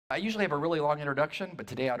I usually have a really long introduction, but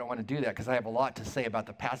today I don't want to do that because I have a lot to say about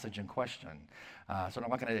the passage in question. So I'm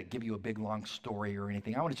not going to give you a big, long story or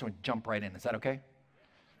anything. I want to just jump right in. Is that okay?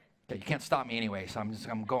 Okay, you can't stop me anyway, so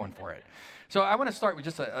I'm going for it. So I want to start with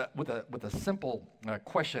just with a simple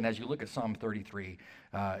question as you look at Psalm 33.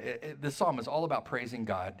 This psalm is all about praising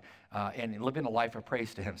God and living a life of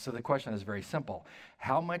praise to Him. So the question is very simple.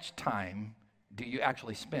 How much time do you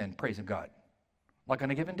actually spend praising God? Like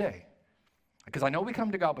on a given day? Because I know we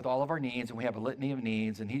come to God with all of our needs, and we have a litany of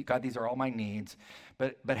needs, and God, these are all my needs.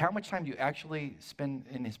 But how much time do you actually spend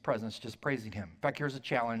in His presence just praising Him? In fact, here's a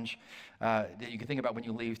challenge that you can think about when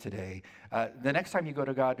you leave today. The next time you go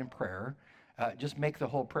to God in prayer, just make the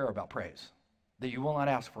whole prayer about praise. That you will not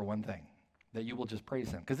ask for one thing. That you will just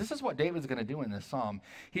praise Him. Because this is what David's going to do in this psalm.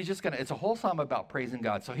 He's just going to, it's a whole psalm about praising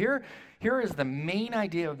God. So here is the main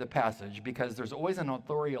idea of the passage, because there's always an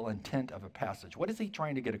authorial intent of a passage. What is he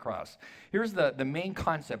trying to get across? Here's the main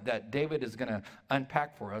concept that David is going to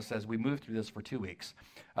unpack for us as we move through this for 2 weeks.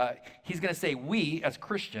 He's going to say we, as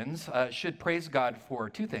Christians, should praise God for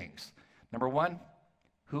two things. Number one,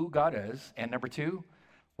 who God is, and number two,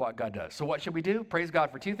 what God does. So what should we do? Praise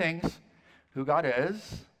God for two things, who God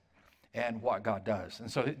is, and what God does.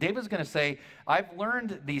 And so David's going to say, I've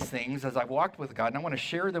learned these things as I've walked with God, and I want to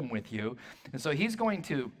share them with you. And so he's going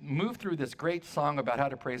to move through this great song about how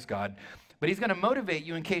to praise God, but he's going to motivate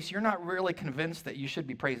you in case you're not really convinced that you should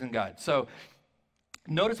be praising God. So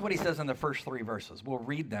notice what he says in the first 3 verses. We'll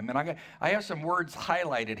read them. And I have some words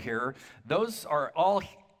highlighted here. Those are all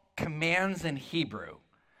commands in Hebrew.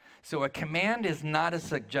 So a command is not a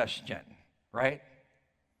suggestion, right?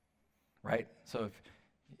 Right? So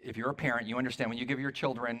if you're a parent, you understand when you give your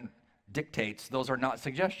children dictates, those are not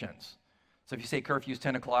suggestions. So if you say curfew's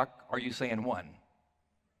 10 o'clock, are you saying 1?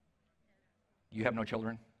 You have no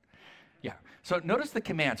children? Yeah. So notice the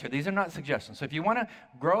commands here. These are not suggestions. So if you want to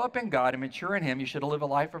grow up in God and mature in Him, you should live a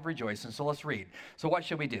life of rejoicing. So let's read. So what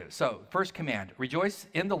should we do? So first command, rejoice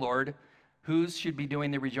in the Lord. Who should be doing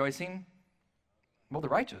the rejoicing? Well, the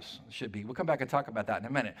righteous should be. We'll come back and talk about that in a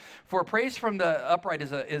minute. For praise from the upright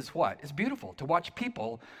is what? It's beautiful to watch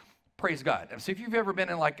people praise God. So if you've ever been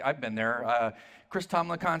in, like I've been there, Chris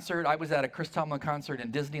Tomlin concert. I was at a Chris Tomlin concert in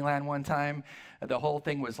Disneyland one time. The whole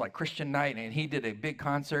thing was like Christian night, and he did a big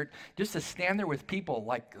concert. Just to stand there with people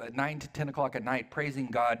like 9 to 10 o'clock at night praising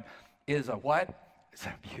God is a what? It's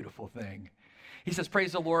a beautiful thing. He says,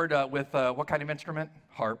 praise the Lord with what kind of instrument?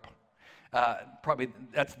 Harp. Probably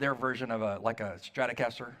that's their version of like a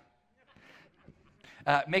Stratocaster.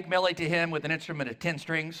 Make melody to Him with an instrument of 10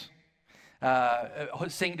 strings.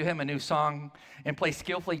 Sing to Him a new song, and play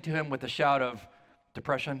skillfully to Him with a shout of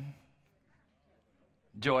depression,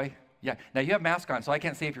 joy. Yeah. Now you have mask on, so I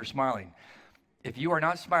can't see if you're smiling. If you are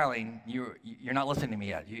not smiling, you're not listening to me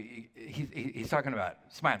yet. He's talking about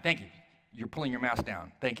smiling. Thank you. You're pulling your mask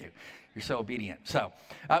down. Thank you. You're so obedient. So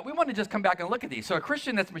we want to just come back and look at these. So a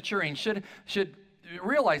Christian that's maturing should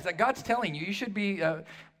realize that God's telling you should be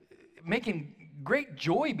making great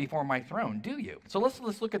joy before my throne, do you? So let's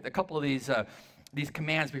look at a couple of these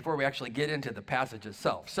commands before we actually get into the passage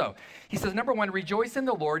itself. So he says, number one, rejoice in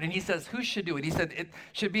the Lord. And he says, who should do it? He said, it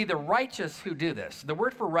should be the righteous who do this. The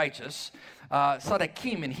word for righteous,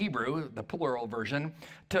 sadakim in Hebrew, the plural version,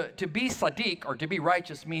 to be sadiq or to be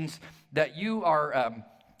righteous means that you are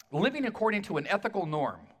living according to an ethical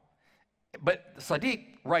norm. But sadiq,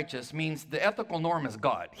 righteous, means the ethical norm is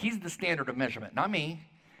God. He's the standard of measurement, not me.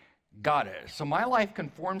 God is. So my life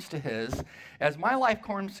conforms to His. As my life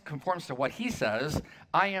conforms to what He says,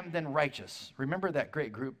 I am then righteous. Remember that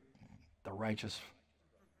great group, the Righteous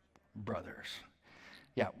Brothers?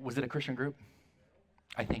 Yeah, was it a Christian group?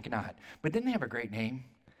 I think not. But didn't they have a great name?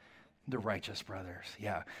 The Righteous Brothers.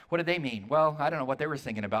 Yeah. What did they mean? Well, I don't know what they were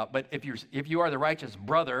thinking about, but if you are the righteous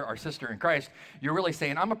brother or sister in Christ, you're really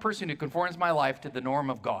saying, I'm a person who conforms my life to the norm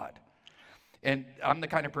of God. And I'm the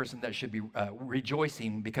kind of person that should be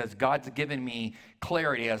rejoicing because God's given me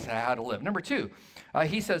clarity as to how to live. Number two,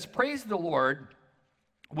 he says, praise the Lord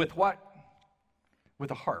with what?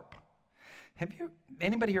 With a harp.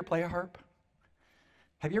 Anybody here play a harp?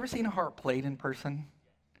 Have you ever seen a harp played in person?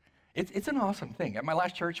 It's an awesome thing. At my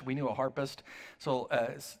last church, we knew a harpist. So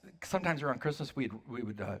sometimes around Christmas, we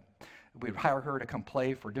would hire her to come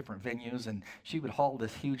play for different venues, and she would haul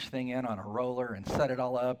this huge thing in on a roller and set it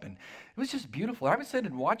all up, and it was just beautiful. I would sit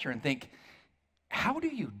and watch her and think, how do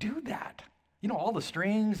you do that? You know, all the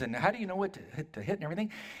strings, and how do you know what to hit and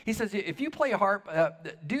everything? He says, if you play a harp,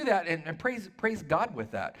 do that and praise God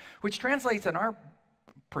with that, which translates in our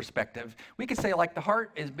perspective. We could say like the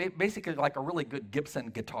heart is basically like a really good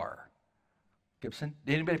Gibson guitar. Gibson?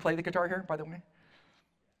 Did anybody play the guitar here, by the way?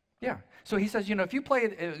 Yeah. So he says, if you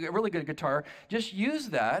play a really good guitar, just use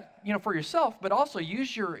that, for yourself, but also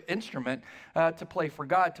use your instrument to play for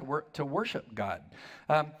God, to worship God.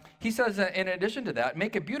 He says, in addition to that,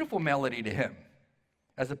 make a beautiful melody to him,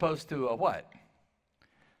 as opposed to a what?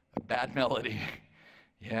 A bad melody.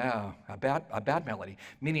 Yeah, a bad melody,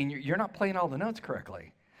 meaning you're not playing all the notes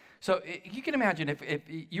correctly. So you can imagine if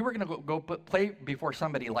you were going to go play before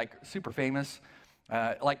somebody like super famous,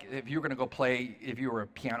 like if you were going to go play, if you were a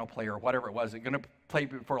piano player or whatever it was, you're going to play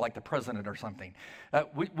before like the president or something.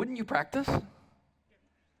 Wouldn't you practice?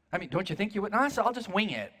 I mean, don't you think you would? No, so I'll just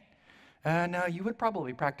wing it. No, you would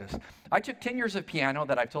probably practice. I took 10 years of piano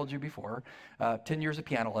that I've told you before, 10 years of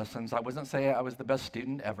piano lessons. I wasn't saying I was the best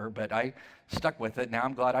student ever, but I stuck with it. Now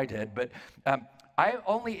I'm glad I did. But I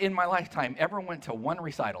only in my lifetime ever went to one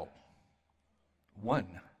recital. One.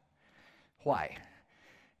 Why?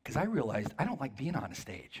 Because I realized I don't like being on a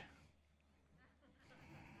stage.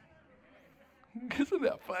 Isn't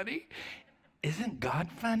that funny? Isn't God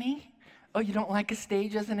funny? Oh, you don't like a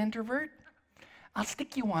stage as an introvert? I'll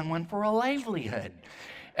stick you on one for a livelihood.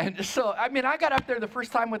 And so, I got up there the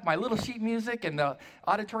first time with my little sheet music, and the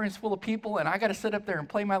auditorium's full of people, and I got to sit up there and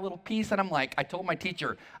play my little piece, and I told my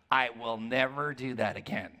teacher, I will never do that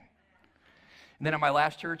again. And then at my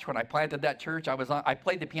last church, when I planted that church, I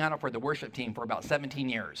played the piano for the worship team for about 17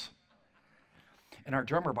 years. And our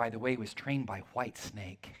drummer, by the way, was trained by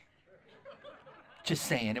Whitesnake. Just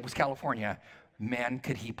saying, it was California. Man,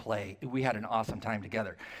 could he play. We had an awesome time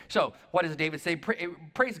together. So what does David say?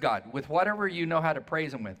 Praise God with whatever you know how to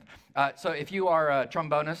praise him with. So if you are a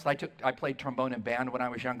trombonist, I played trombone in band when I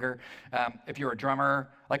was younger. If you're a drummer,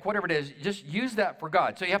 like whatever it is, just use that for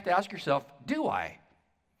God. So you have to ask yourself, do I?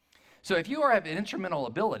 So if you have an instrumental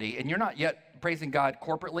ability and you're not yet praising God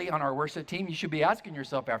corporately on our worship team, you should be asking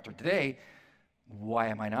yourself after today, why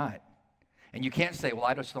am I not? And you can't say, well,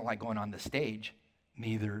 I just don't like going on the stage.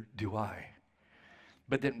 Neither do I.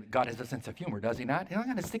 But then God has a sense of humor, does he not? He's not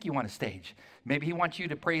going to stick you on a stage. Maybe he wants you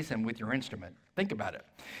to praise him with your instrument. Think about it.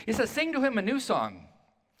 He says, sing to him a new song.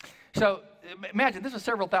 So imagine, this was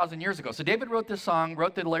several thousand years ago. So David wrote this song,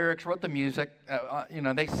 wrote the lyrics, wrote the music.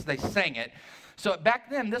 They sang it. So back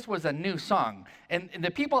then, this was a new song. And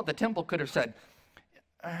the people at the temple could have said,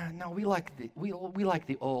 no, we like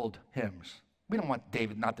the old hymns. We don't want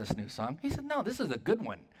David, not this new song. He said, no, this is a good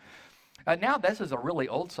one. Now this is a really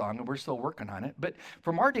old song, and we're still working on it. But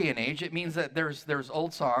from our day and age, it means that there's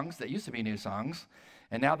old songs that used to be new songs,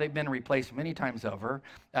 and now they've been replaced many times over.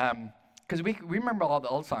 Because we remember all the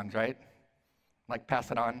old songs, right? Like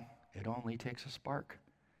Pass It On. It only takes a spark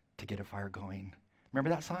to get a fire going. Remember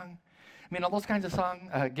that song? All those kinds of songs.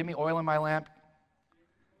 Give me oil in my lamp.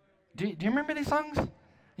 Do you remember these songs? And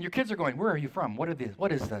your kids are going, where are you from? What are these?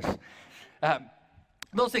 What is this?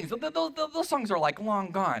 Those things, those songs are like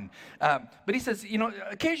long gone. But he says,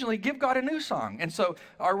 occasionally give God a new song. And so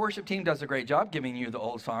our worship team does a great job giving you the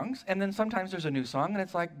old songs. And then sometimes there's a new song, and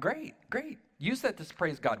it's like, great. Use that to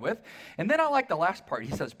praise God with. And then I like the last part.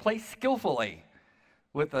 He says, play skillfully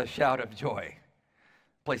with a shout of joy.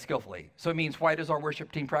 Play skillfully. So it means, why does our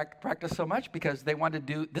worship team practice so much? Because they want to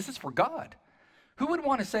do, this is for God. Who would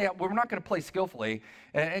want to say, well, we're not going to play skillfully,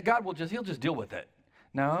 and God he'll just deal with it?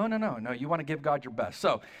 No. You want to give God your best.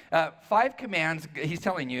 So 5 commands he's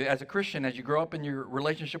telling you as a Christian, as you grow up in your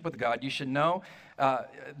relationship with God, you should know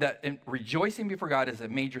that rejoicing before God is a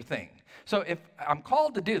major thing. So if I'm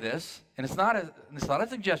called to do this, and it's not a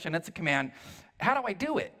suggestion, it's a command, how do I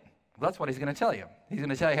do it? Well, that's what he's going to tell you. He's going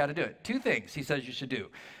to tell you how to do it. 2 things he says you should do.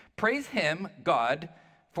 Praise him, God,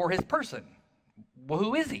 for his person. Well,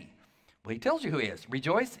 who is he? Well, he tells you who he is.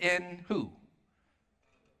 Rejoice in who?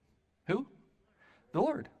 Who? The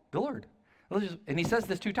Lord. And he says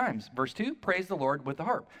this 2 times. Verse 2, praise the Lord with the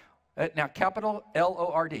harp. Now, capital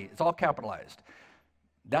L-O-R-D. It's all capitalized.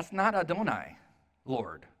 That's not Adonai,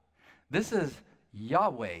 Lord. This is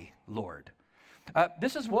Yahweh, Lord.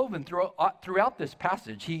 This is woven throughout this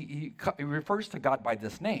passage. He refers to God by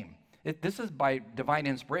this name. This is by divine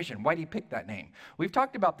inspiration. Why did he pick that name? We've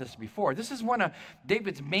talked about this before. This is one of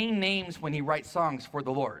David's main names when he writes songs for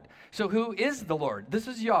the Lord. So who is the Lord? This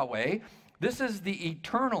is Yahweh. This is the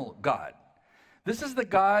eternal God. This is the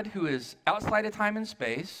God who is outside of time and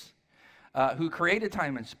space, who created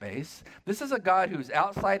time and space. This is a God who's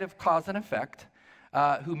outside of cause and effect,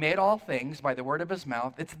 who made all things by the word of his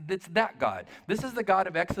mouth. It's that God. This is the God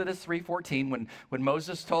of Exodus 3:14 when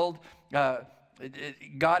Moses told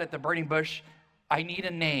God at the burning bush, I need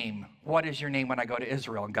a name. What is your name when I go to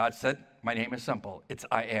Israel? And God said, my name is simple. It's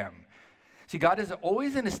I am. See, God is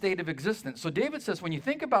always in a state of existence. So David says, when you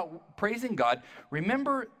think about praising God,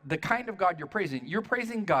 remember the kind of God you're praising. You're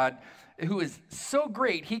praising God who is so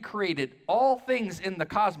great, he created all things in the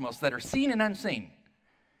cosmos that are seen and unseen.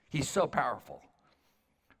 He's so powerful.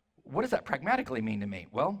 What does that pragmatically mean to me?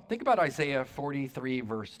 Well, think about Isaiah 43,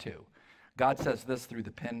 verse 2. God says this through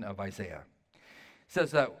the pen of Isaiah. He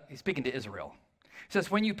says, he's speaking to Israel. He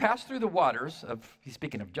says, when you pass through the waters he's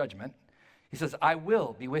speaking of judgment, he says, I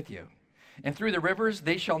will be with you. And through the rivers,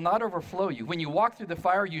 they shall not overflow you. When you walk through the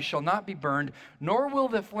fire, you shall not be burned, nor will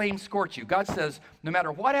the flame scorch you. God says, no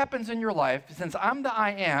matter what happens in your life, since I'm the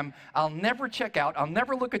I am, I'll never check out. I'll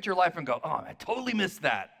never look at your life and go, oh, I totally missed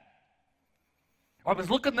that. Or I was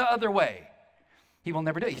looking the other way. He will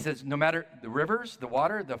never do it. He says, no matter the rivers, the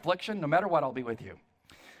water, the affliction, no matter what, I'll be with you.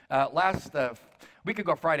 Last week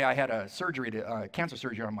ago Friday, I had a surgery, cancer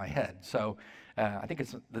surgery on my head. So I think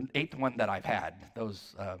it's the 8th one that I've had,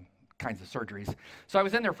 those kinds of surgeries. So I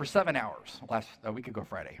was in there for 7 hours a week ago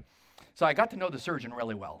Friday. So I got to know the surgeon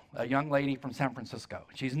really well, a young lady from San Francisco.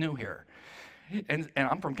 She's new here. And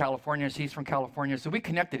I'm from California, she's from California. So we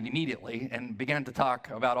connected immediately and began to talk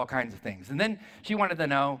about all kinds of things. And then she wanted to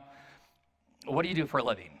know, what do you do for a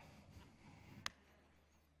living?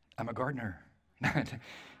 I'm a gardener.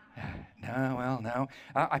 No.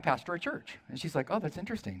 I pastor a church. And she's like, oh, that's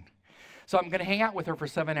interesting. So I'm going to hang out with her for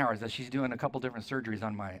 7 hours as she's doing a couple different surgeries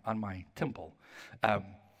on my temple.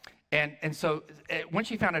 And so when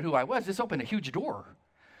she found out who I was, this opened a huge door.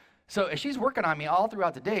 So as she's working on me all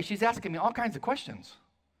throughout the day, she's asking me all kinds of questions.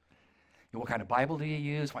 What kind of Bible do you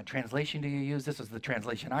use? What translation do you use? This is the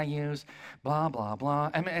translation I use. Blah, blah,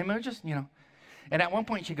 blah. I mean, we're just, And at one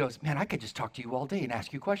point she goes, man, I could just talk to you all day and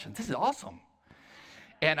ask you questions. This is awesome.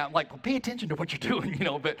 And I'm like, well, pay attention to what you're doing,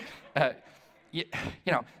 but...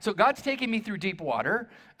 so God's taking me through deep water,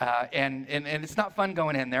 and it's not fun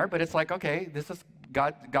going in there, but it's like, okay, this is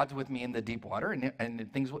God's with me in the deep water,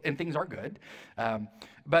 and things are good.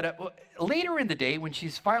 But later in the day, when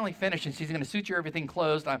she's finally finished and she's going to suture everything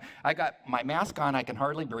closed, I got my mask on, I can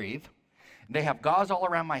hardly breathe. They have gauze all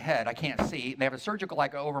around my head, I can't see. They have a surgical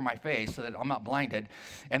light over my face so that I'm not blinded.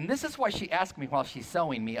 And this is why she asked me while she's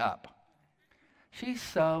sewing me up. She's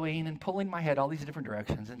sewing and pulling my head all these different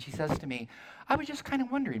directions, and she says to me, I was just kind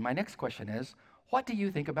of wondering, my next question is, what do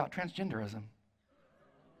you think about transgenderism?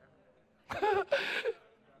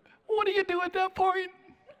 What do you do at that point?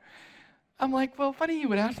 I'm like, well, funny you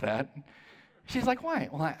would ask that. She's like, why?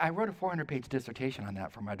 Well, I wrote a 400-page dissertation on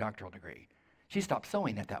that for my doctoral degree. She stopped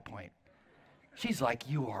sewing at that point. She's like,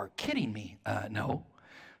 you are kidding me. No.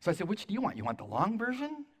 So I said, which do you want? You want the long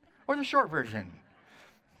version or the short version?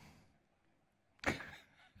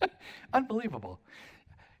 Unbelievable.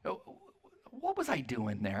 What was I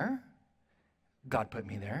doing there? God put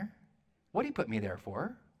me there. What did he put me there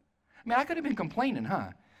for? I mean, I could have been complaining, huh?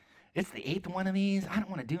 It's the 8th one of these. I don't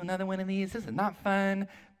want to do another one of these. This is not fun.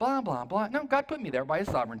 Blah, blah, blah. No, God put me there by his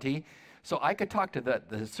sovereignty so I could talk to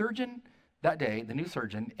the surgeon that day, the new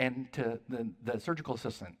surgeon, and to the surgical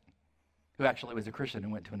assistant who actually was a Christian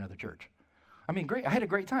and went to another church. I mean, great. I had a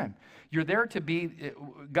great time. You're there to be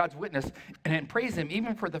God's witness and praise him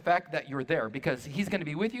even for the fact that you're there, because he's going to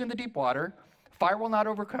be with you in the deep water. Fire will not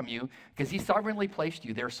overcome you because he sovereignly placed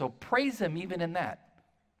you there. So praise him even in that.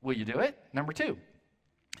 Will you do it? Number 2,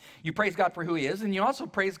 you praise God for who he is, and you also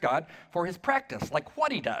praise God for his practice, like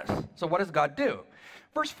what he does. So what does God do?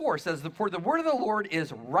 Verse 4 says, for the word of the Lord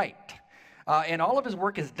is right, and all of his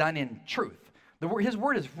work is done in truth. His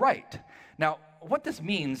word is right. Now, what this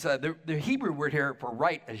means, the Hebrew word here for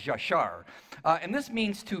right is yashar, and this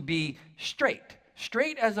means to be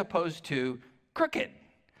straight as opposed to crooked.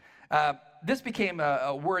 This became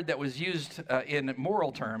a word that was used in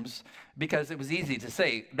moral terms because it was easy to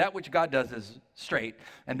say that which God does is straight,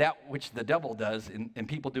 and that which the devil does and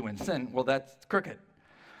people do in sin, well, that's crooked.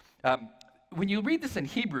 When you read this in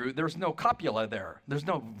Hebrew, there's no copula there. There's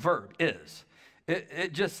no verb, is.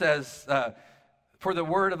 It just says, for the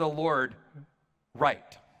word of the Lord,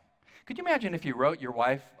 right. Could you imagine if you wrote your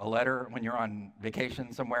wife a letter when you're on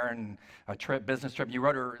vacation somewhere and a trip, business trip, and you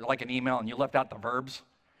wrote her like an email and you left out the verbs?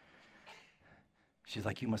 She's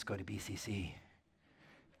like, you must go to BCC.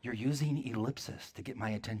 You're using ellipsis to get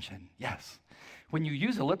my attention. Yes. When you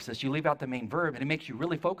use ellipsis, you leave out the main verb, and it makes you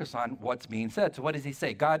really focus on what's being said. So what does he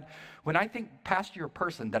say? God, when I think past your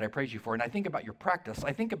person that I praise you for, and I think about your practice,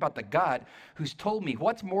 I think about the God who's told me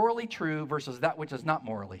what's morally true versus that which is not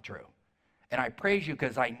morally true. And I praise you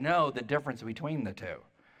because I know the difference between the two.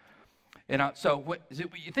 And so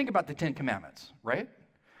you think about the 10 Commandments, right?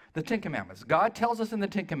 The 10 Commandments. God tells us in the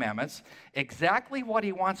 10 Commandments exactly what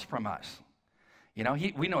he wants from us. You know,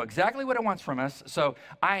 we know exactly what he wants from us, so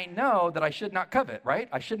I know that I should not covet, right?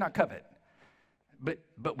 I should not covet.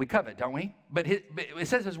 But we covet, don't we? But it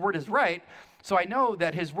says his word is right, so I know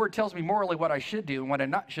that his word tells me morally what I should do and what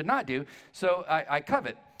I should not do, so I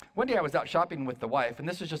covet. One day I was out shopping with the wife, and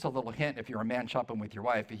this is just a little hint if you're a man shopping with your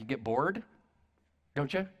wife. If you get bored,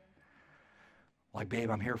 don't you? Like,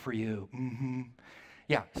 babe, I'm here for you. Mm-hmm.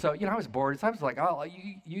 Yeah, so, you know, I was bored, so I was like, oh,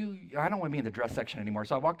 I don't want to be in the dress section anymore,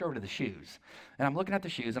 so I walked over to the shoes, and I'm looking at the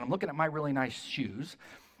shoes, and I'm looking at my really nice shoes,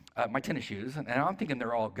 my tennis shoes, and I'm thinking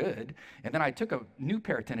they're all good, and then I took a new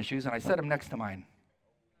pair of tennis shoes, and I set them next to mine.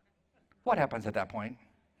 What happens at that point?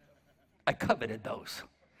 I coveted those.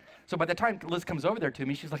 So by the time Liz comes over there to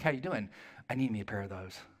me, she's like, how you doing? I need me a pair of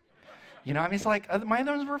those. You know, I mean, it's like, my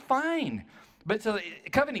others were fine. But so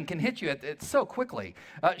coveting can hit you it so quickly.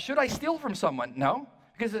 Should I steal from someone? No,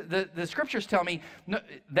 because the scriptures tell me, no,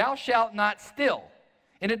 thou shalt not steal.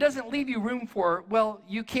 And it doesn't leave you room for, well,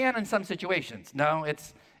 you can in some situations. No,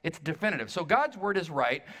 it's definitive. So God's word is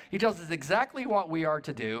right. He tells us exactly what we are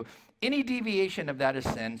to do. Any deviation of that is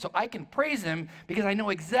sin. So I can praise him because I know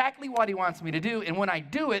exactly what he wants me to do. And when I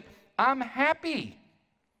do it, I'm happy.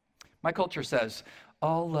 My culture says,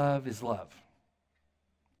 all love is love.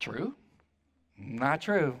 True? Not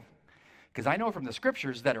true. Because I know from the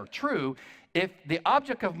scriptures that are true, if the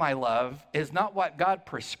object of my love is not what God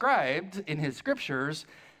prescribed in his scriptures,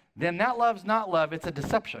 then that love's not love, it's a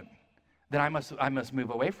deception. Then I must move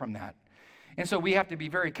away from that. And so we have to be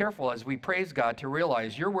very careful as we praise God to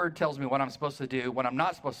realize your word tells me what I'm supposed to do, what I'm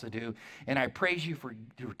not supposed to do, and I praise you for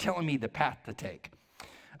telling me the path to take.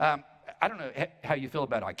 I don't know how you feel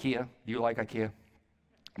about IKEA. Do you like IKEA?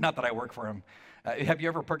 Not that I work for them. Have you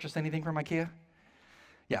ever purchased anything from IKEA?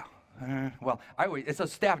 Yeah. Well, it's a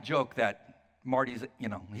staff joke that Marty's, you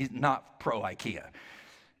know, he's not pro IKEA.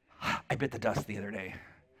 I bit the dust the other day.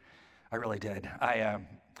 I really did. I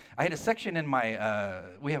had a section in my,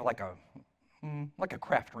 we have like a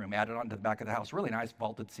craft room added onto the back of the house. Really nice,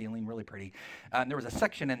 vaulted ceiling, really pretty. And there was a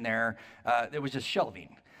section in there that was just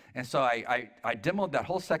shelving. And so I demoed that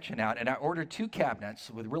whole section out, and I ordered 2 cabinets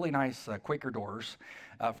with really nice Quaker doors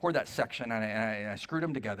for that section, and I screwed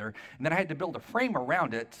them together. And then I had to build a frame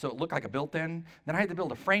around it so it looked like a built-in. Then I had to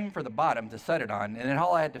build a frame for the bottom to set it on, and then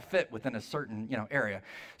all I had to fit within a certain, area.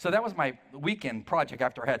 So that was my weekend project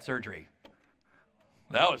after I had surgery.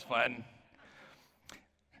 That was fun.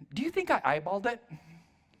 Do you think I eyeballed it?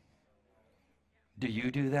 Do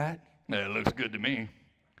you do that? It looks good to me.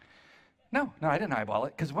 No, I didn't eyeball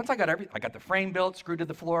it, because once I got the frame built, screwed to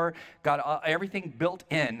the floor, got everything built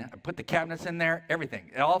in, I put the cabinets in there, everything,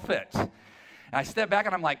 it all fits. And I stepped back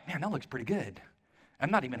and I'm like, man, that looks pretty good.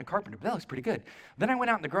 I'm not even a carpenter, but that looks pretty good. Then I went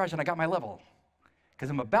out in the garage and I got my level, because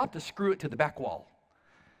I'm about to screw it to the back wall.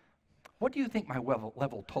 What do you think my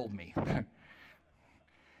level told me?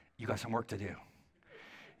 You got some work to do.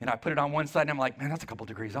 And I put it on one side and I'm like, man, that's a couple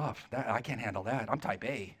degrees off. I can't handle that. I'm type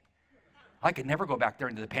A. I could never go back there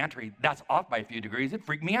into the pantry. That's off by a few degrees. It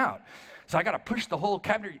freaked me out. So I got to push the whole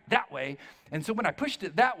cabinet that way. And so when I pushed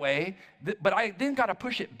it that way, but I then got to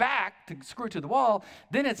push it back to screw it to the wall,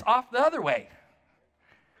 then it's off the other way.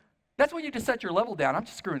 That's when you just set your level down. I'm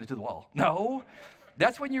just screwing it to the wall. No,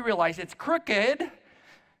 that's when you realize it's crooked.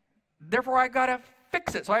 Therefore, I got to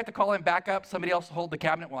fix it. So I have to call in backup, somebody else to hold the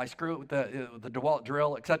cabinet while I screw it with the DeWalt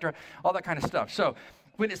drill, etc., all that kind of stuff. So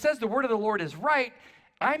when it says the word of the Lord is right,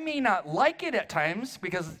 I may not like it at times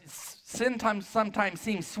because sin sometimes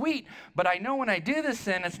seems sweet, but I know when I do this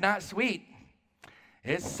sin, it's not sweet.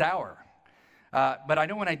 It's sour. But I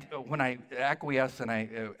know when I acquiesce and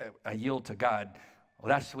I yield to God, well,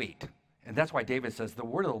 that's sweet. And that's why David says the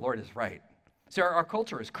word of the Lord is right. See, our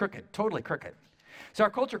culture is crooked, totally crooked. So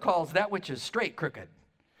our culture calls that which is straight crooked.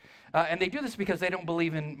 And they do this because they don't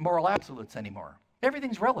believe in moral absolutes anymore.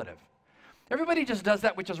 Everything's relative. Everybody just does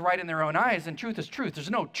that which is right in their own eyes, and truth is truth. There's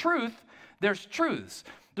no truth, there's truths.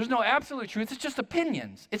 There's no absolute truth, it's just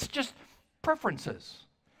opinions. It's just preferences.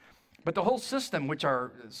 But the whole system, which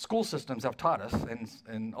our school systems have taught us,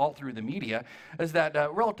 and all through the media, is that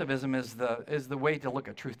relativism is the way to look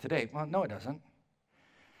at truth today. Well, no, it doesn't.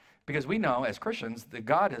 Because we know, as Christians, that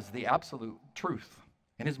God is the absolute truth,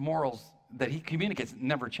 and his morals that he communicates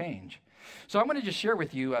never change. So I'm going to just share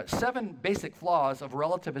with you 7 basic flaws of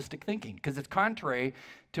relativistic thinking, because it's contrary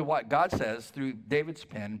to what God says through David's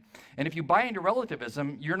pen. And if you buy into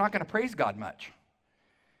relativism, you're not going to praise God much,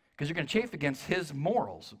 because you're going to chafe against his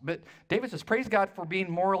morals. But David says, praise God for being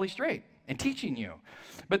morally straight and teaching you.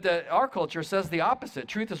 But our culture says the opposite.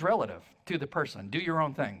 Truth is relative to the person. Do your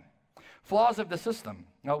own thing. Flaws of the system.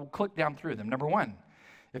 I'll click down through them. Number 1,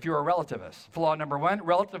 if you're a relativist. Flaw number 1,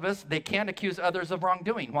 relativists, they can't accuse others of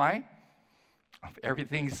wrongdoing. Why?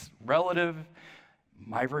 Everything's relative.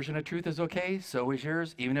 My version of truth is okay, so is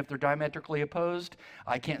yours, even if they're diametrically opposed.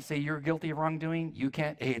 I can't say you're guilty of wrongdoing. You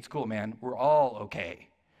can't. Hey, it's cool, man. We're all okay.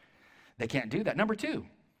 They can't do that. Number two,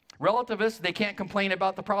 relativists, they can't complain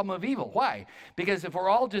about the problem of evil. Why? Because if we're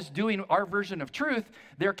all just doing our version of truth,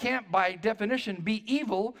 there can't, by definition, be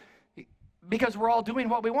evil because we're all doing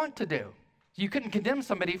what we want to do. You couldn't condemn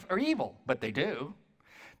somebody for evil, but they do.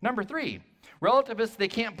 Number three, relativists, they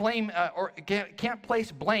can't blame or can't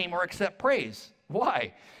place blame or accept praise.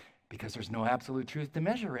 Why? Because there's no absolute truth to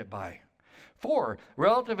measure it by. 4,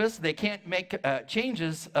 relativists, they can't make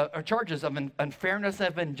changes or charges of unfairness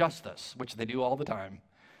of injustice, which they do all the time.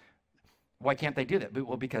 Why can't they do that?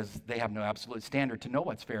 Well, because they have no absolute standard to know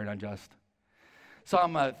what's fair and unjust.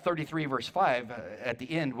 Psalm 33, verse 5, at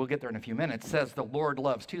the end, we'll get there in a few minutes, says the Lord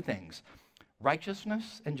loves two things,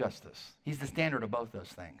 righteousness and justice. He's the standard of both those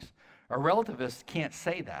things. A relativist can't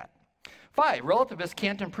say that. 5, relativists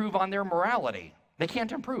can't improve on their morality. They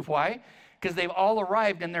can't improve. Why? Because they've all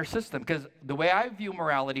arrived in their system. Because the way I view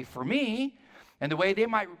morality for me and the way they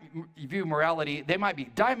might view morality, they might be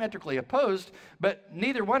diametrically opposed, but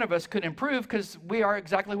neither one of us could improve because we are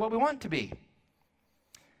exactly what we want to be.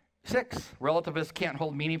 6, relativists can't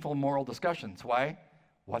hold meaningful moral discussions. Why?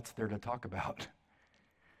 What's there to talk about?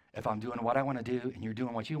 If I'm doing what I want to do and you're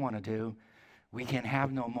doing what you want to do, we can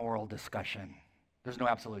have no moral discussion. There's no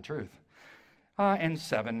absolute truth. And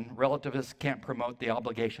 7, relativists can't promote the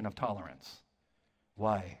obligation of tolerance.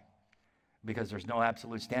 Why? Because there's no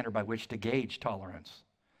absolute standard by which to gauge tolerance.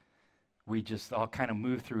 We just all kind of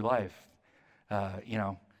move through life, and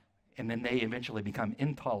then they eventually become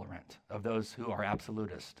intolerant of those who are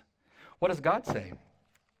absolutist. What does God say?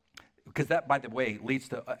 Because that, by the way, leads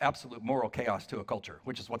to absolute moral chaos to a culture,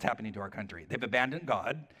 which is what's happening to our country. They've abandoned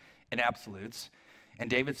God in absolutes. And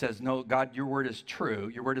David says, no, God, your word is true.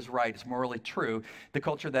 Your word is right. It's morally true. The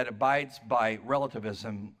culture that abides by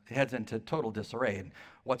relativism heads into total disarray. And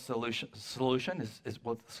what's the solution?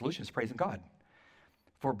 The solution is praising God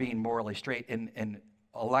for being morally straight and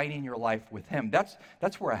aligning your life with him. That's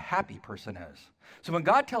where a happy person is. So when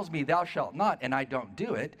God tells me thou shalt not, and I don't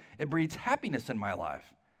do it, it breeds happiness in my life.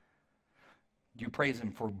 You praise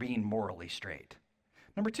him for being morally straight.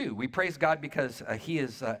 Number 2, we praise God because he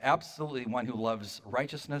is absolutely one who loves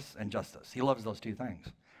righteousness and justice. He loves those two things,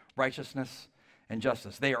 righteousness and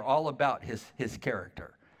justice. They are all about his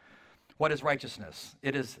character. What is righteousness?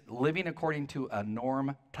 It is living according to a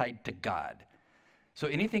norm tied to God. So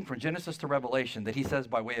anything from Genesis to Revelation that he says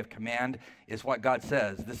by way of command is what God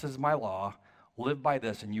says. This is my law. Live by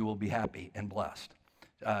this and you will be happy and blessed.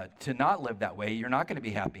 To not live that way, you're not going to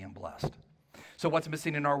be happy and blessed. So what's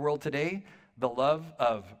missing in our world today? The love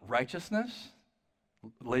of righteousness,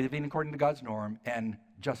 living according to God's norm, and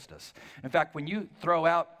justice. In fact, when you throw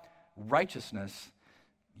out righteousness,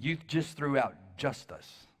 you just threw out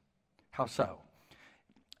justice. How so?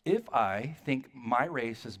 If I think my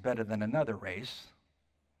race is better than another race,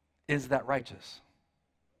 is that righteous?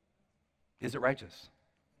 Is it righteous?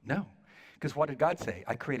 No. Because what did God say?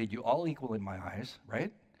 I created you all equal in my eyes,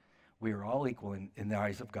 right? We are all equal in the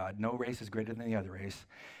eyes of God. No race is greater than the other race.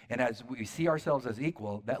 And as we see ourselves as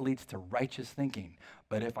equal, that leads to righteous thinking.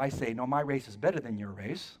 But if I say, no, my race is better than your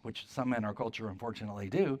race, which some in our culture unfortunately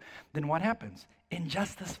do, then what happens?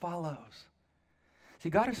 Injustice follows. See,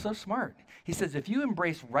 God is so smart. He says, if you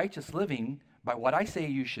embrace righteous living by what I say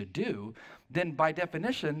you should do, then by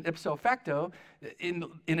definition, ipso facto, in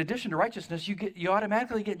addition to righteousness, you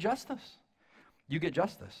automatically get justice. You get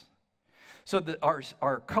justice. So that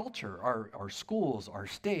our culture, our schools, our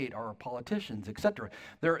state, our politicians, etc.,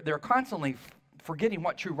 they're constantly forgetting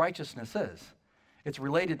what true righteousness is. It's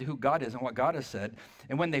related to who God is and what God has said.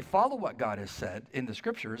 And when they follow what God has said in the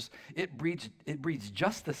scriptures, it breeds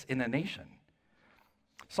justice in a nation.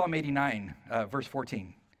 Psalm 89, verse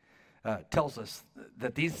 14, tells us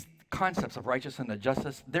that these concepts of righteousness and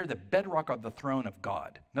justice, they're the bedrock of the throne of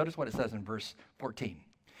God. Notice what it says in verse 14.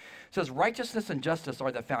 It says, righteousness and justice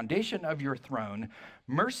are the foundation of your throne.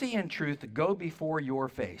 Mercy and truth go before your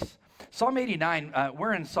face. Psalm 89,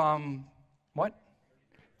 we're in Psalm, what?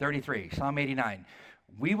 33, Psalm 89.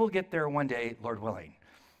 We will get there one day, Lord willing.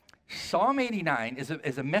 Psalm 89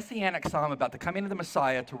 is a messianic psalm about the coming of the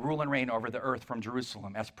Messiah to rule and reign over the earth from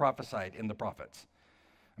Jerusalem, as prophesied in the prophets.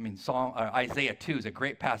 I mean, Isaiah 2 is a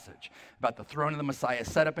great passage about the throne of the Messiah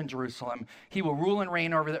set up in Jerusalem. He will rule and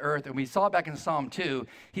reign over the earth. And we saw back in Psalm 2,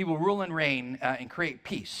 he will rule and reign and create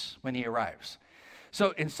peace when he arrives.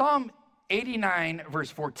 So in Psalm 89, verse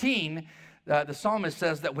 14, the psalmist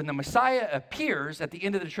says that when the Messiah appears at the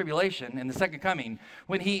end of the tribulation in the second coming,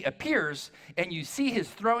 when he appears and you see his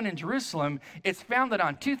throne in Jerusalem, it's founded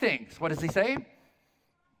on two things. What does he say?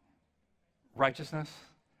 Righteousness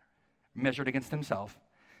measured against himself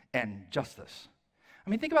and justice. I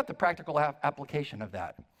mean, think about the practical application of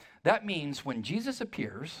that. That means when Jesus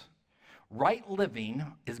appears, right living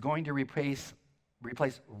is going to replace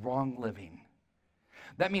wrong living.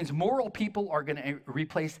 That means moral people are going to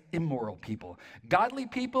replace immoral people. Godly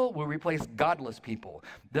people will replace godless people.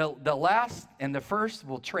 The last and the first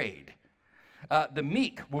will trade. The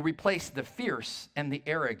meek will replace the fierce and the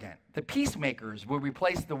arrogant. The peacemakers will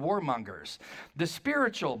replace the warmongers. The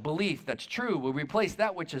spiritual belief that's true will replace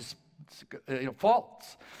that which is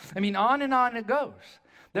false. I mean, on and on it goes.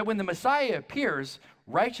 That when the Messiah appears,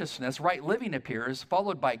 righteousness, right living appears,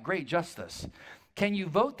 followed by great justice. Can you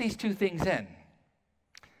vote these two things in?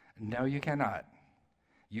 No, you cannot.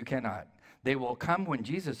 You cannot. They will come when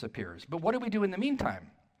Jesus appears. But what do we do in the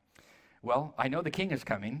meantime? Well, I know the King is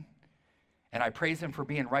coming, and I praise him for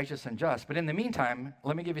being righteous and just. But in the meantime,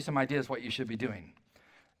 let me give you some ideas what you should be doing.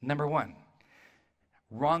 Number one,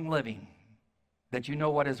 wrong living. That you know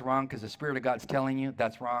what is wrong because the Spirit of God's telling you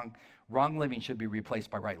that's wrong. Wrong living should be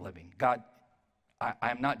replaced by right living. God,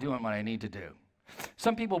 I'm not doing what I need to do.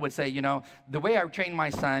 Some people would say, the way I train my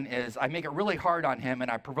son is I make it really hard on him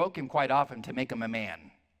and I provoke him quite often to make him a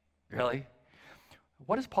man. Really?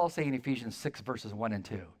 What does Paul say in Ephesians 6 verses 1 and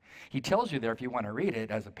 2? He tells you there, if you want to read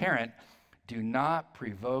it as a parent, do not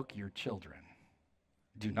provoke your children.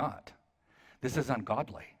 Do not. This is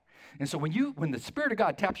ungodly. And so when the Spirit of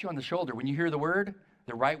God taps you on the shoulder, when you hear the word,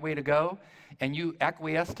 the right way to go, and you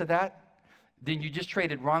acquiesce to that, then you just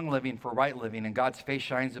traded wrong living for right living, and God's face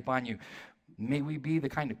shines upon you. May we be the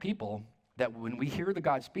kind of people that when we hear the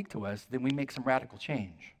God speak to us, then we make some radical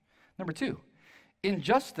change. Number two,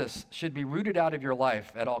 injustice should be rooted out of your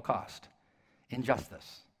life at all cost.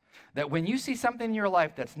 Injustice. That when you see something in your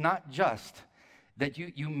life that's not just, that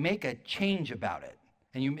you make a change about it.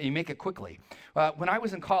 And you make it quickly. When I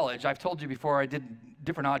was in college, I've told you before, I did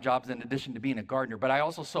different odd jobs in addition to being a gardener, but I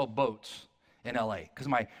also sold boats in LA because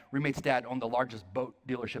my roommate's dad owned the largest boat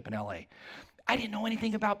dealership in LA. I didn't know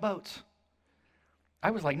anything about boats.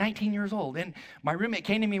 I was like 19 years old, and my roommate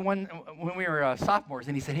came to me when we were sophomores,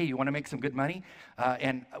 and he said, hey, you want to make some good money?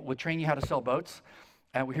 And we'll train you how to sell boats.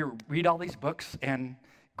 And we're here, read all these books, and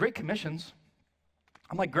great commissions.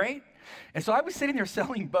 I'm like, great. And so I was sitting there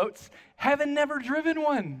selling boats, having never driven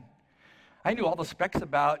one. I knew all the specs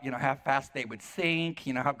about, how fast they would sink,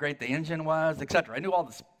 how great the engine was, etc. I knew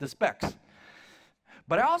all the specs.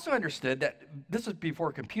 But I also understood that this was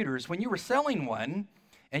before computers. When you were selling one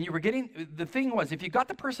and you were the thing was, if you got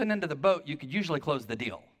the person into the boat, you could usually close the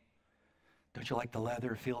deal. Don't you like the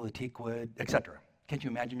leather, feel the teak wood, etc. Can't you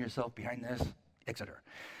imagine yourself behind this, etc.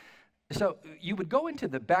 So you would go into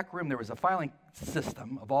the back room. There was a filing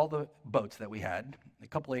system of all the boats that we had, a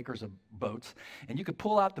couple acres of boats, and you could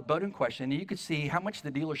pull out the boat in question, and you could see how much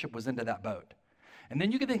the dealership was into that boat. And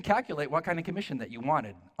then you could then calculate what kind of commission that you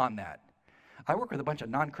wanted on that. I work with a bunch of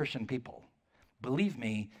non-Christian people. Believe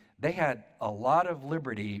me, they had a lot of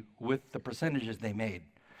liberty with the percentages they made.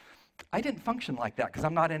 I didn't function like that because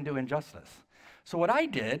I'm not into injustice. So what I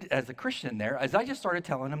did as a Christian there is I just started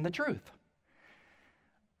telling them the truth.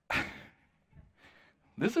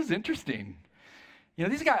 This is interesting.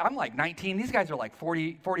 These guys, I'm like 19. These guys are like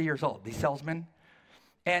 40 years old, these salesmen.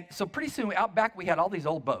 And so pretty soon, out back, we had all these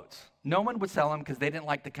old boats. No one would sell them because they didn't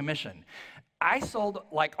like the commission. I sold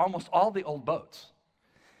like almost all the old boats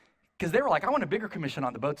because they were like, I want a bigger commission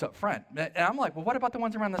on the boats up front. And I'm like, well, what about the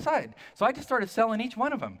ones around the side? So I just started selling each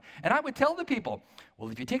one of them. And I would tell the people,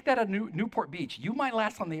 well, if you take that at Newport Beach, you might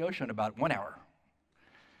last on the ocean about 1 hour.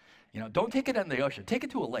 Don't take it in the ocean. Take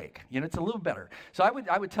it to a lake. It's a little better. So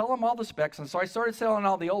I would tell them all the specs, and so I started selling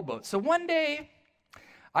all the old boats. So one day,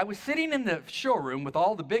 I was sitting in the showroom with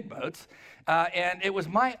all the big boats, and it was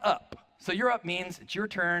my up. So your up means it's your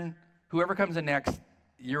turn. Whoever comes in next,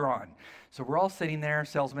 you're on. So we're all sitting there,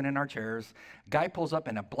 salesmen in our chairs. Guy pulls up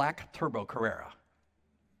in a black turbo Carrera.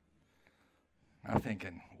 I'm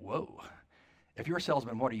thinking, whoa. If you're a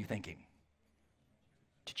salesman, what are you thinking?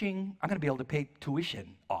 Cha-ching, I'm going to be able to pay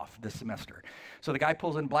tuition off this semester. So the guy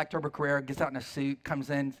pulls in black turbo Carrera, gets out in a suit,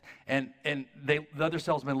 comes in, and the other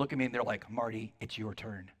salesmen look at me and they're like, Marty, it's your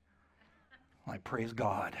turn. I'm like, praise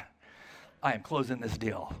God. I am closing this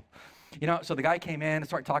deal. So the guy came in and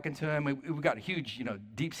started talking to him. We got huge,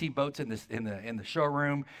 deep sea boats in the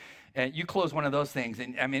showroom. And you close one of those things,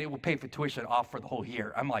 and it will pay for tuition off for the whole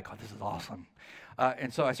year. I'm like, oh, this is awesome.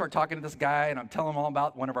 And so I start talking to this guy, and I'm telling him all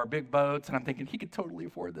about one of our big boats, and I'm thinking, he could totally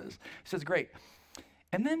afford this. He says, great.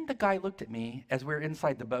 And then the guy looked at me as we were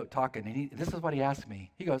inside the boat talking, and this is what he asked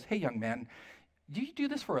me. He goes, "Hey, young man, do you do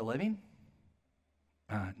this for a living?"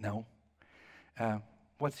 No.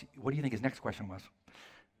 What do you think his next question was?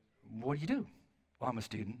 "What do you do?" "Well, I'm a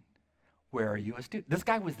student." "Where are you a student?" This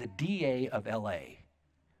guy was the DA of LA.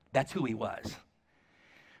 That's who he was.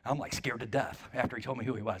 I'm like scared to death after he told me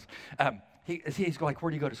who he was. He's like, "Where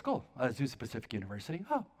do you go to school?" "Zeus Pacific University."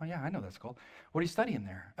 "Oh, well, yeah, I know that school." "What are you studying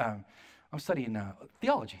there?" "I'm studying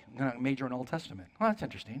theology. I'm going to major in Old Testament." "Well, that's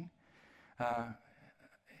interesting."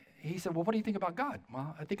 He said, "Well, what do you think about God?"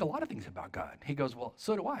 "Well, I think a lot of things about God." He goes, "Well,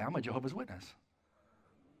 so do I. I'm a Jehovah's Witness."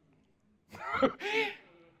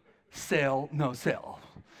 Sell, no sell.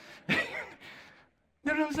 You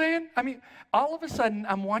know what I'm saying? I mean, all of a sudden,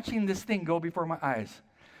 I'm watching this thing go before my eyes.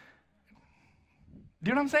 Do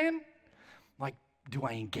you know what I'm saying? Like, do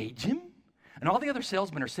I engage him? And all the other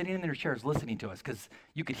salesmen are sitting in their chairs listening to us because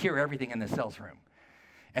you could hear everything in the sales room.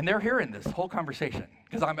 And they're hearing this whole conversation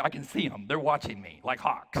because I can see them. They're watching me like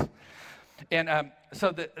hawks. And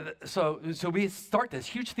so we start this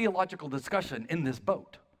huge theological discussion in this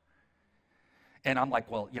boat. And I'm like,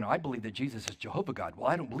 "Well, I believe that Jesus is Jehovah God." "Well,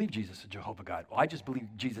 I don't believe Jesus is Jehovah God." "Well, I just believe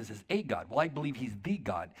Jesus is a God." "Well, I believe he's the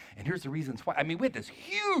God. And here's the reasons why." I mean, we had this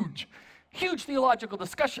huge theological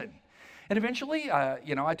discussion. And eventually, I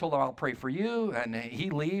told him, "I'll pray for you." And he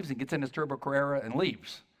leaves and gets in his Turbo Carrera and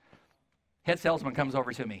leaves. Head salesman comes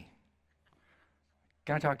over to me.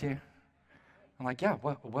 "Can I talk to you?" I'm like, "Yeah,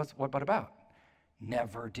 what about?"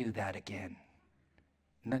 "Never do that again."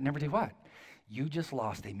 "Never do what?" "You just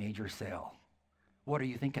lost a major sale. What are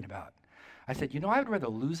you thinking about?" I said, I would rather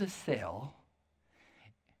lose a sale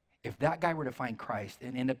if that guy were to find Christ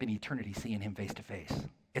and end up in eternity seeing him face to face.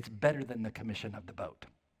 It's better than the commission of the boat.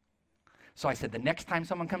 So I said, the next time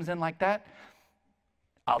someone comes in like that,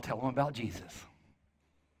 I'll tell them about Jesus.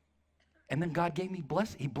 And then God gave me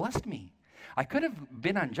he blessed me. I could have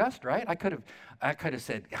been unjust, right? I could have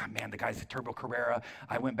said, "Man, the guy's a Turbo Carrera.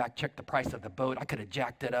 I went back, checked the price of the boat. I could have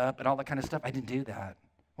jacked it up and all that kind of stuff." I didn't do that.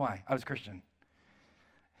 Why? I was Christian.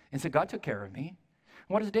 And so God took care of me.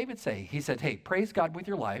 What does David say? He said, "Hey, praise God with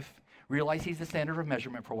your life, realize he's the standard of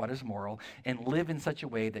measurement for what is moral, and live in such a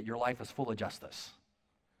way that your life is full of justice."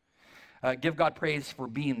 Give God praise for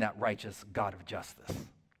being that righteous God of justice.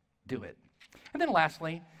 Do it. And then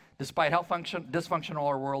lastly, despite how dysfunctional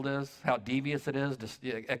our world is, how devious it is,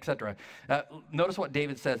 etc., notice what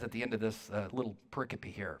David says at the end of this little pericope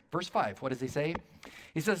here. Verse 5, what does he say?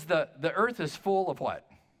 He says, the earth is full of what?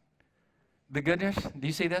 The goodness. Do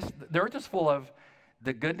you see this? The earth is full of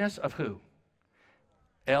the goodness of who?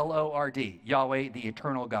 L-O-R-D, Yahweh, the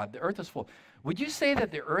eternal God. The earth is full. Would you say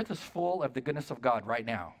that the earth is full of the goodness of God right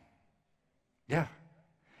now? Yeah.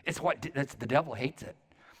 The devil hates it.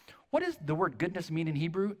 What does the word goodness mean in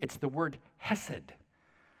Hebrew? It's the word hesed.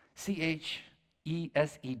 C-H-E-S-E-D.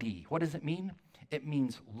 What does it mean? It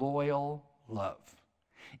means loyal love.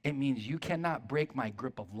 It means you cannot break my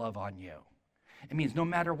grip of love on you. It means no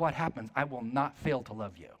matter what happens, I will not fail to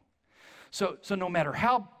love you. So no matter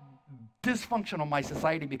how dysfunctional my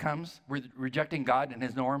society becomes, rejecting God and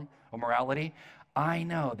his norm of morality, I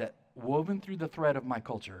know that woven through the thread of my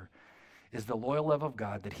culture is the loyal love of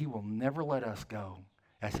God, that he will never let us go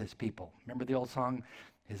as his people. Remember the old song,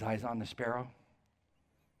 "His Eye's on the Sparrow"?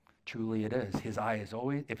 Truly it is. His eye is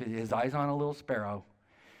always, if his eye's on a little sparrow,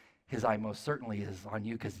 his eye most certainly is on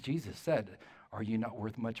you, because Jesus said, "Are you not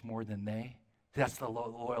worth much more than they?" That's the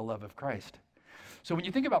loyal love of Christ. So when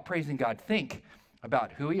you think about praising God, think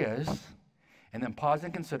about who he is, and then pause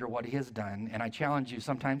and consider what he has done. And I challenge you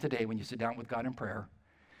sometime today when you sit down with God in prayer,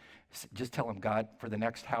 just tell him, "God, for the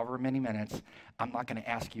next however many minutes, I'm not going to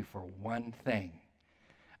ask you for one thing.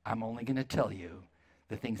 I'm only going to tell you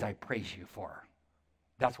the things I praise you for."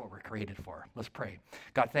 That's what we're created for. Let's pray.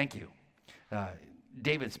 God, thank you.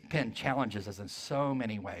 David's pen challenges us in so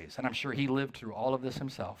many ways, and I'm sure he lived through all of this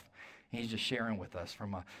himself. He's just sharing with us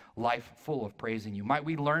from a life full of praising you. Might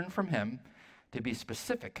we learn from him to be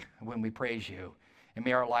specific when we praise you, and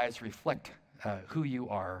may our lives reflect who you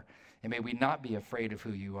are, and may we not be afraid of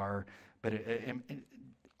who you are, but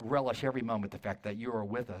relish every moment the fact that you are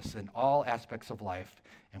with us in all aspects of life,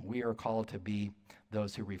 and we are called to be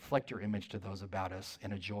those who reflect your image to those about us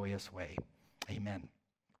in a joyous way. Amen.